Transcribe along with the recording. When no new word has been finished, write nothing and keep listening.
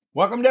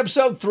Welcome to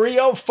episode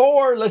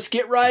 304. Let's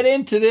get right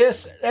into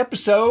this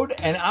episode.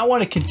 And I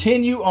want to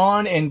continue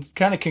on and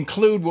kind of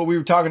conclude what we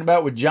were talking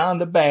about with John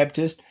the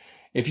Baptist.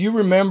 If you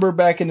remember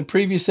back in the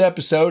previous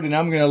episode, and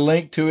I'm going to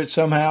link to it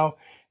somehow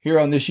here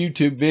on this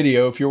YouTube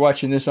video if you're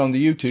watching this on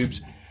the YouTubes.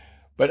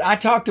 But I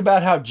talked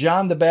about how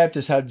John the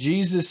Baptist, how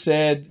Jesus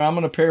said, I'm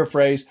going to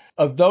paraphrase,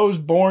 of those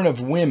born of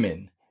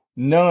women,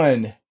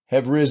 none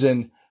have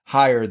risen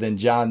higher than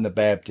John the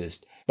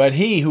Baptist. But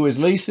he who is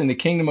least in the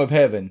kingdom of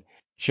heaven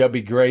shall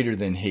be greater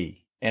than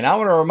he. And I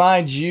want to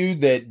remind you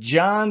that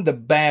John the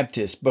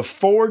Baptist,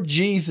 before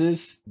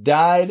Jesus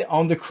died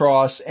on the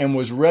cross and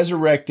was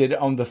resurrected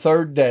on the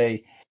third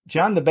day,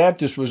 John the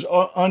Baptist was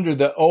under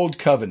the old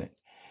covenant.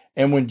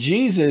 And when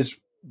Jesus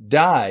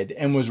died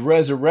and was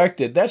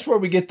resurrected, that's where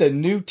we get the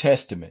New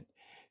Testament.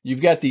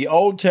 You've got the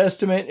Old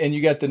Testament and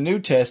you got the New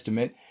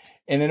Testament.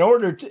 And in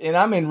order to, and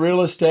I'm in real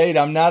estate,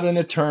 I'm not an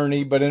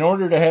attorney, but in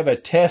order to have a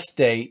test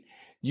date,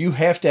 you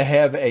have to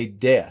have a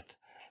death.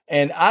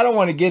 And I don't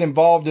want to get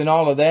involved in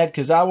all of that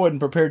because I wasn't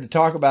prepared to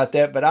talk about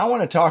that. But I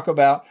want to talk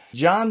about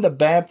John the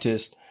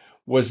Baptist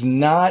was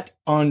not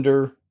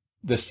under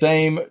the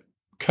same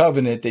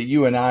covenant that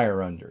you and I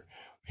are under.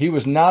 He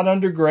was not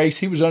under grace.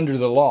 He was under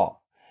the law.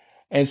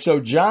 And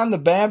so John the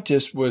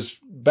Baptist was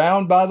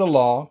bound by the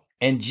law.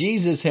 And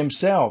Jesus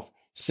himself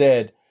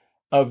said,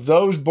 of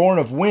those born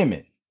of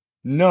women,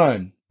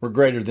 none were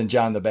greater than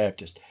John the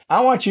Baptist.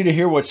 I want you to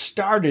hear what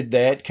started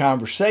that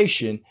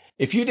conversation.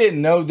 If you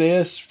didn't know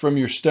this from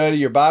your study,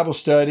 your Bible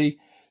study,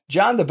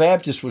 John the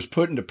Baptist was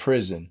put into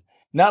prison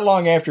not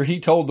long after he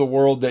told the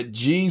world that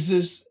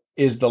Jesus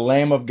is the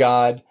Lamb of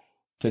God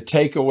to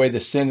take away the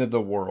sin of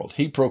the world.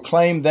 He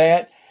proclaimed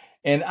that,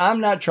 and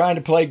I'm not trying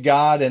to play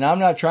God, and I'm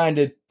not trying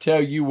to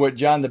tell you what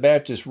John the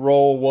Baptist's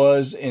role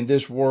was in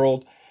this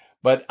world,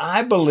 but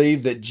I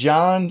believe that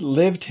John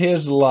lived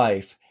his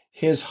life,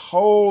 his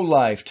whole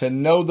life, to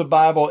know the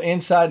Bible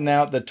inside and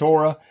out, the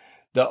Torah,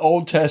 the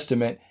Old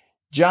Testament.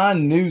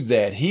 John knew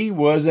that. He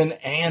was an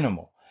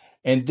animal.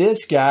 And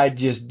this guy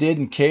just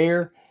didn't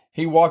care.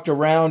 He walked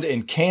around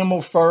in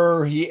camel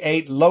fur. He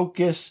ate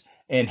locusts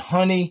and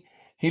honey.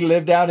 He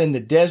lived out in the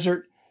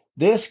desert.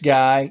 This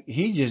guy,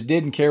 he just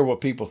didn't care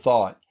what people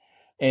thought.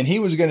 And he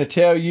was going to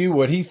tell you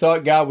what he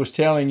thought God was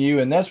telling you.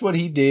 And that's what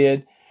he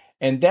did.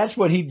 And that's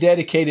what he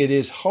dedicated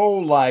his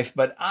whole life.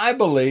 But I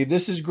believe,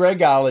 this is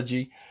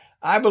Gregology,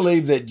 I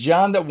believe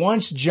that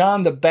once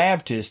John the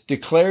Baptist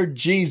declared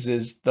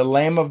Jesus the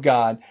Lamb of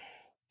God,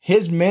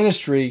 his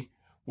ministry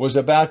was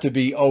about to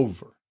be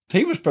over.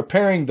 He was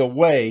preparing the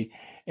way,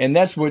 and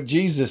that's what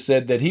Jesus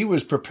said, that he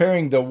was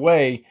preparing the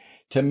way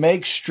to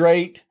make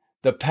straight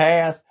the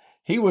path.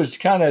 He was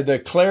kind of the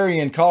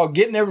clarion call,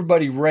 getting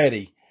everybody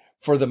ready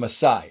for the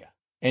Messiah.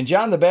 And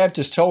John the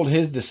Baptist told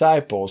his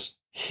disciples,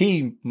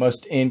 he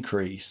must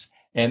increase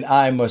and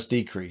I must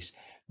decrease.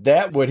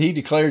 That what he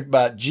declared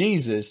about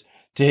Jesus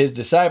to his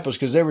disciples,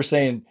 because they were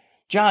saying,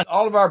 John,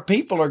 all of our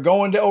people are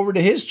going over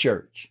to his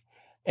church.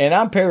 And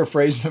I'm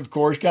paraphrasing, of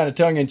course, kind of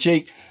tongue in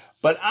cheek,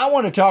 but I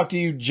want to talk to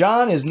you.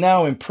 John is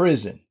now in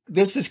prison.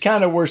 This is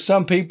kind of where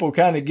some people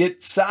kind of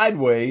get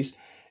sideways,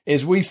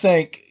 is we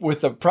think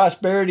with the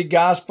prosperity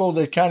gospel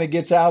that kind of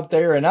gets out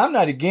there. And I'm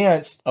not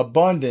against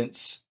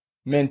abundance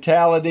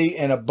mentality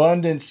and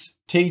abundance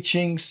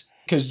teachings,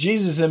 because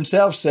Jesus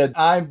himself said,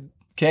 I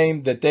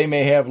came that they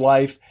may have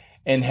life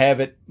and have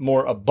it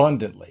more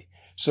abundantly.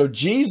 So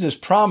Jesus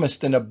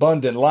promised an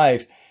abundant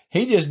life.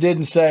 He just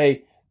didn't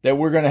say that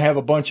we're going to have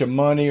a bunch of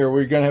money or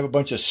we're going to have a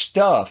bunch of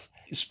stuff.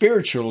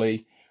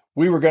 Spiritually,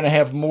 we were going to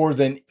have more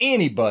than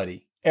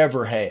anybody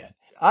ever had.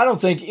 I don't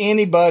think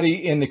anybody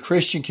in the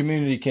Christian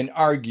community can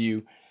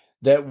argue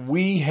that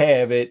we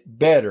have it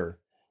better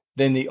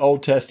than the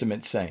Old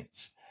Testament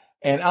saints.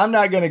 And I'm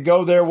not going to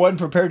go there, wasn't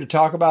prepared to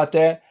talk about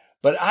that,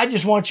 but I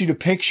just want you to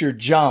picture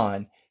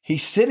John.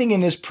 He's sitting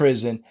in his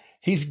prison.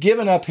 He's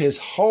given up his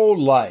whole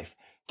life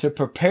to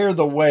prepare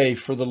the way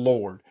for the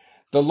Lord.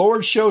 The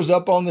Lord shows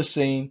up on the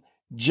scene.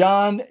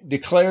 John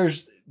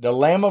declares the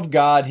Lamb of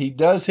God. He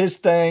does his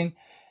thing.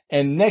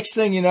 And next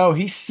thing you know,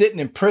 he's sitting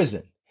in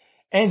prison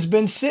and's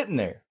been sitting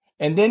there.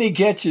 And then he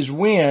catches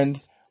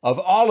wind of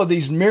all of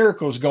these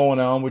miracles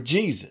going on with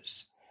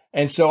Jesus.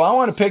 And so I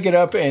want to pick it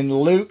up in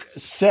Luke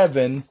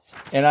 7,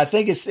 and I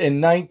think it's in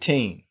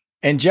 19.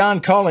 And John,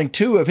 calling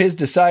two of his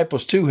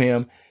disciples to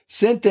him,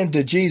 sent them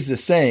to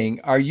Jesus, saying,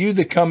 are you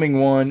the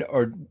coming one,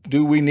 or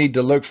do we need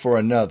to look for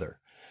another?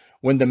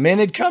 When the men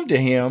had come to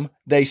him,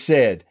 they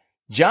said,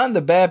 John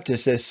the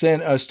Baptist has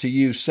sent us to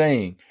you,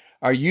 saying,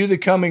 are you the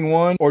coming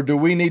one, or do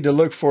we need to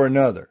look for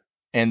another?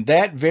 And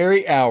that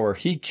very hour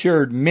he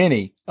cured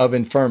many of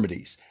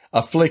infirmities,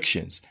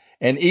 afflictions,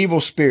 and evil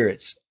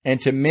spirits,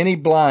 and to many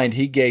blind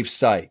he gave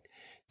sight.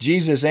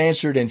 Jesus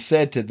answered and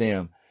said to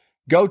them,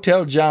 go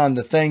tell John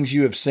the things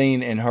you have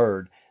seen and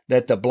heard,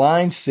 that the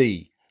blind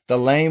see, the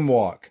lame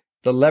walk,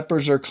 the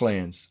lepers are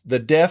cleansed, the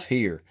deaf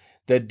hear,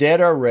 the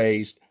dead are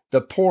raised,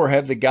 the poor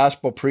have the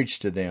gospel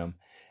preached to them.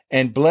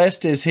 And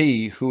blessed is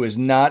he who is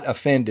not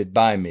offended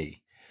by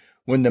me.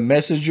 When the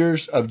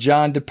messengers of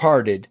John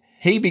departed,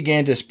 he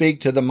began to speak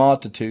to the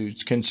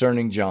multitudes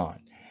concerning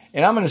John.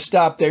 And I'm going to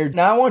stop there.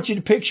 Now I want you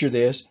to picture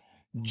this.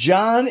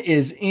 John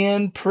is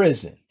in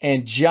prison,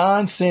 and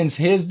John sends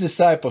his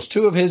disciples,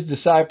 two of his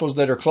disciples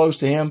that are close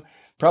to him,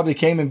 probably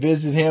came and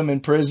visited him in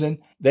prison.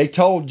 They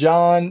told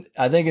John,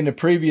 I think in the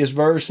previous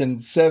verse in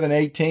Luke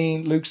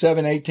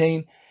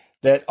 7:18,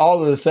 that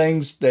all of the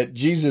things that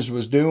Jesus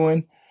was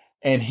doing,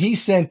 and he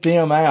sent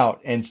them out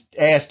and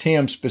asked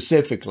him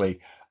specifically,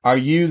 are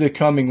you the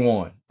coming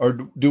one, or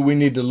do we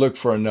need to look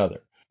for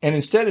another? And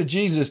instead of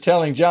Jesus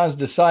telling John's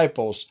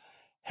disciples,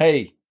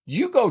 hey,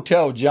 you go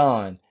tell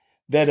John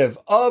that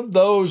of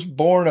those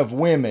born of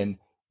women,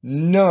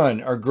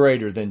 none are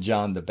greater than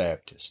John the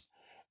Baptist.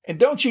 And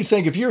don't you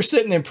think, if you're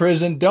sitting in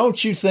prison,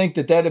 don't you think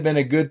that that'd have been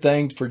a good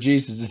thing for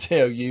Jesus to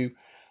tell you?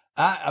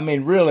 I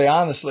mean, really,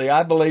 honestly,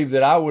 I believe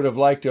that I would have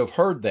liked to have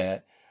heard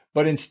that.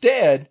 But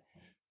instead,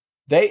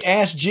 they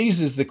asked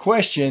Jesus the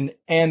question,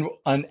 and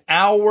an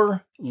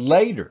hour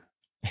later,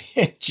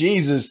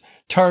 Jesus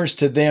turns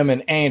to them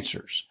and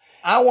answers.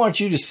 I want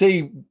you to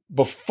see,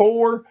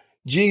 before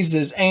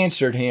Jesus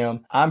answered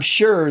him, I'm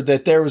sure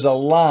that there was a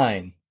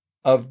line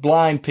of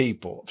blind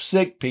people,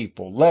 sick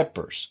people,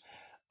 lepers,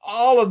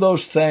 all of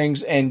those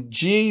things, and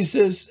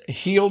Jesus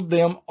healed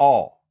them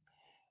all.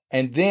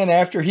 And then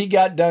after he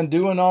got done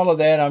doing all of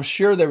that, I'm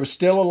sure there was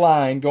still a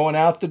line going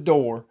out the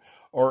door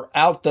or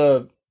out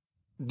the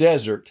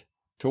desert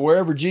to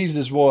wherever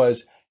Jesus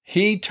was.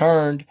 He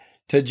turned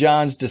to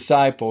John's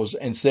disciples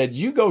and said,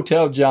 you go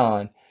tell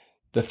John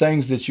the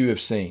things that you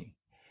have seen.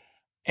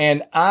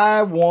 And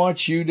I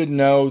want you to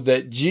know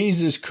that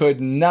Jesus could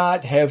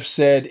not have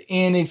said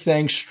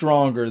anything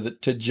stronger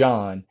to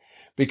John,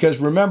 because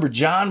remember,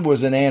 John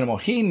was an animal.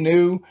 He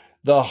knew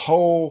the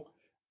whole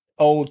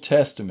Old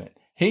Testament.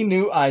 He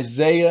knew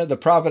Isaiah, the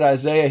prophet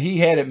Isaiah. He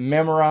had it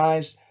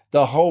memorized,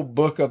 the whole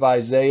book of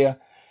Isaiah.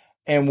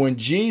 And when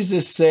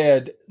Jesus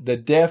said, the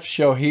deaf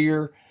shall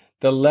hear,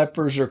 the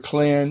lepers are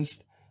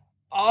cleansed,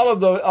 all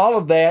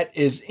of that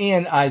is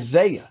in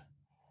Isaiah.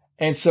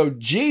 And so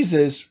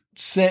Jesus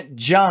sent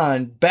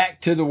John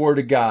back to the Word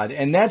of God.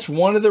 And that's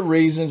one of the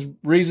reasons,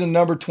 reason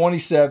number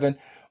 27,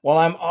 while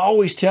I'm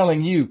always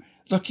telling you,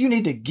 look, you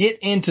need to get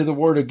into the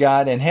Word of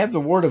God and have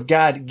the Word of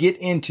God get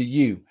into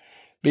you,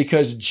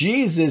 because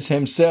Jesus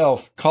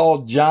himself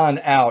called John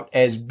out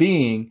as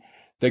being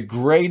the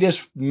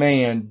greatest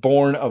man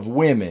born of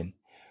women.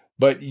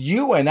 But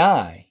you and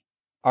I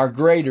are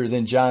greater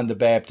than John the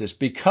Baptist,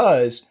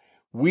 because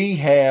we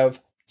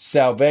have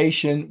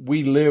salvation.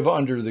 We live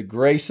under the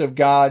grace of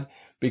God,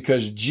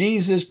 because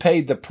Jesus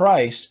paid the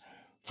price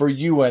for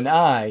you and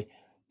I.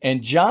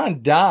 And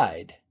John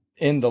died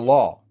in the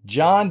law.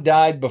 John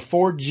died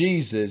before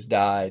Jesus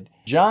died.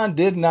 John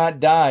did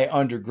not die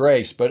under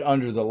grace, but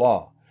under the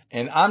law.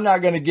 And I'm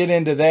not going to get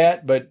into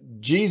that,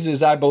 but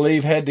Jesus, I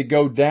believe, had to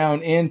go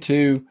down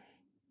into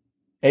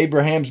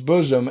Abraham's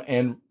bosom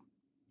and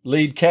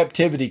lead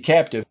captivity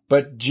captive.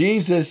 But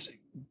Jesus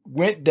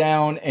went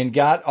down and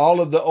got all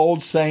of the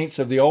old saints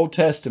of the Old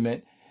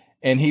Testament,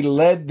 and he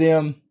led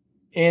them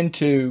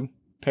into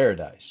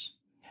paradise.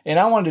 And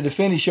I wanted to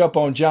finish up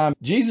on John.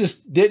 Jesus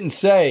didn't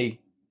say,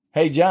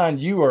 hey, John,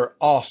 you are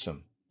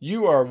awesome.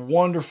 You are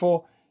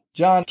wonderful.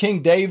 John,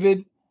 King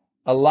David,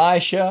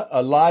 Elisha,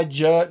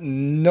 Elijah,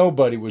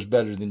 nobody was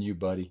better than you,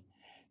 buddy.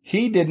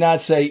 He did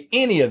not say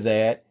any of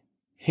that.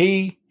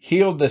 He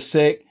healed the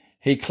sick.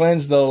 He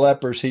cleansed the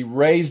lepers. He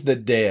raised the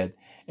dead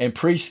and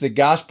preached the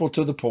gospel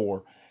to the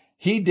poor.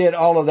 He did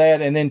all of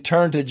that and then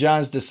turned to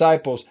John's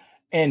disciples.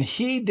 And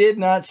he did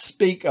not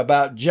speak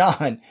about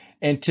John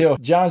until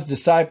John's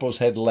disciples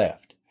had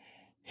left.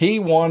 He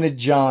wanted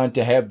John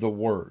to have the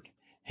Word.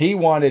 He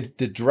wanted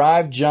to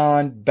drive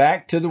John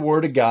back to the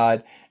Word of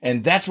God.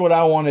 And that's what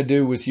I want to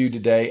do with you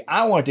today.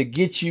 I want to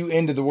get you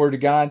into the Word of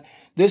God.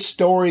 This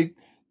story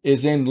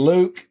is in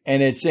Luke,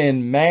 and it's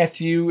in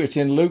Matthew. It's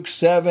in Luke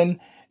 7.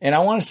 And I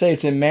want to say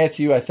it's in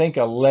Matthew, I think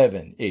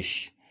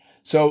 11-ish.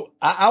 So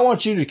I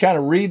want you to kind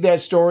of read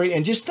that story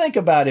and just think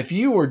about, if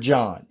you were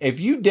John, if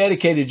you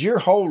dedicated your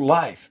whole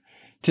life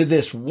to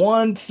this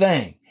one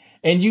thing,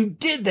 and you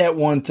did that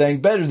one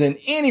thing better than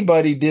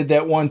anybody did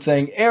that one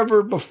thing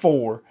ever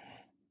before,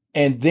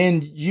 and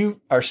then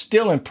you are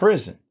still in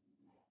prison.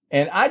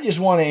 And I just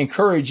want to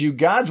encourage you,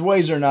 God's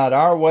ways are not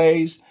our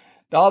ways.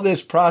 All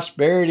this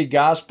prosperity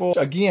gospel,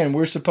 again,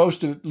 we're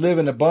supposed to live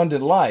an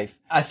abundant life.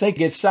 I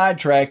think it's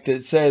sidetracked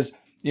that says,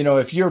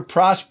 if you're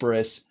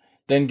prosperous,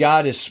 then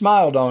God has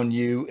smiled on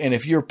you. And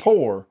if you're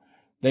poor,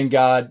 then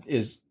God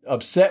is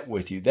upset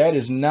with you. That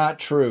is not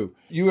true.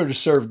 You are to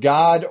serve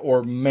God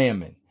or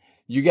mammon.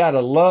 You got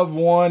to love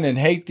one and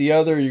hate the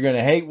other. You're going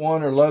to hate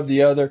one or love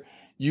the other.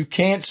 You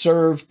can't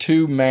serve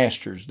two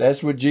masters.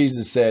 That's what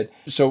Jesus said.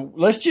 So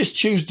let's just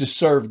choose to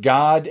serve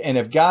God. And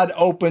if God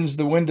opens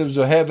the windows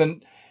of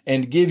heaven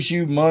and gives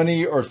you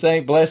money or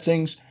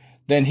blessings,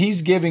 then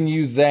he's giving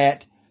you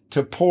that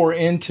to pour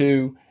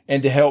into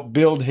and to help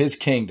build his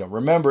kingdom.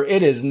 Remember,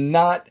 it is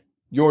not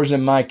yours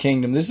and my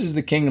kingdom. This is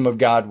the kingdom of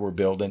God we're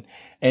building.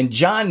 And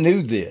John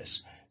knew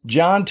this.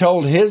 John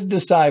told his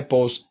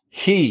disciples,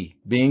 he,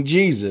 being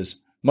Jesus,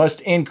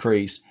 must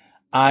increase,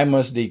 I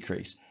must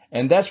decrease.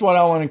 And that's what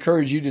I want to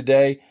encourage you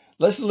today.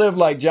 Let's live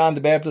like John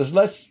the Baptist.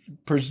 Let's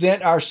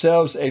present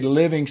ourselves a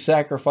living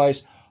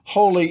sacrifice,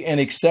 holy and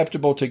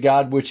acceptable to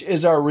God, which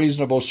is our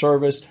reasonable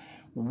service.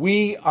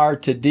 We are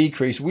to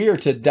decrease. We are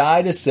to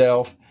die to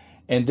self,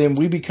 and then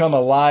we become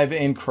alive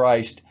in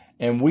Christ,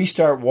 and we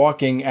start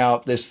walking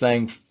out this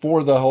thing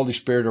for the Holy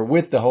Spirit, or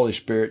with the Holy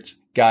Spirit's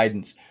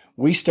guidance.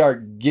 We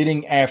start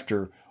getting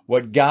after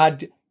what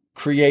God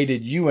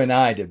created you and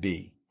I to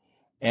be.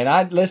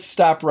 And let's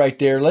stop right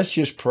there. Let's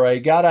just pray.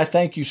 God, I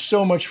thank you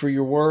so much for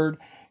your word.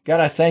 God,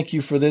 I thank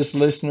you for this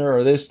listener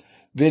or this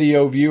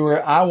video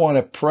viewer. I want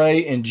to pray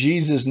in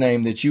Jesus'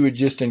 name that you would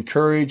just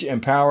encourage,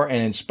 empower,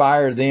 and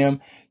inspire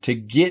them to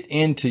get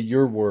into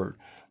your word.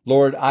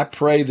 Lord, I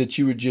pray that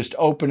you would just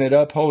open it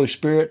up, Holy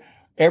Spirit.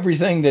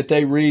 Everything that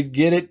they read,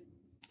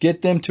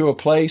 get them to a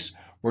place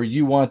where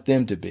you want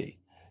them to be.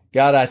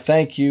 God, I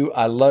thank you.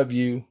 I love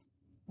you.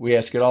 We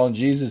ask it all in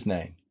Jesus'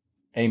 name.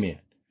 Amen.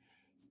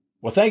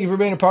 Well, thank you for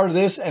being a part of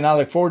this, and I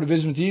look forward to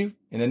visiting with you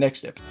in the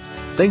next episode.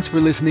 Thanks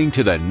for listening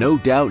to the No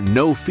Doubt,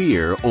 No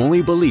Fear,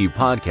 Only Believe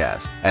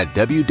podcast at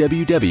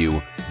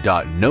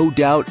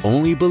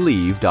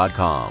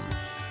www.nodoubtonlybelieve.com.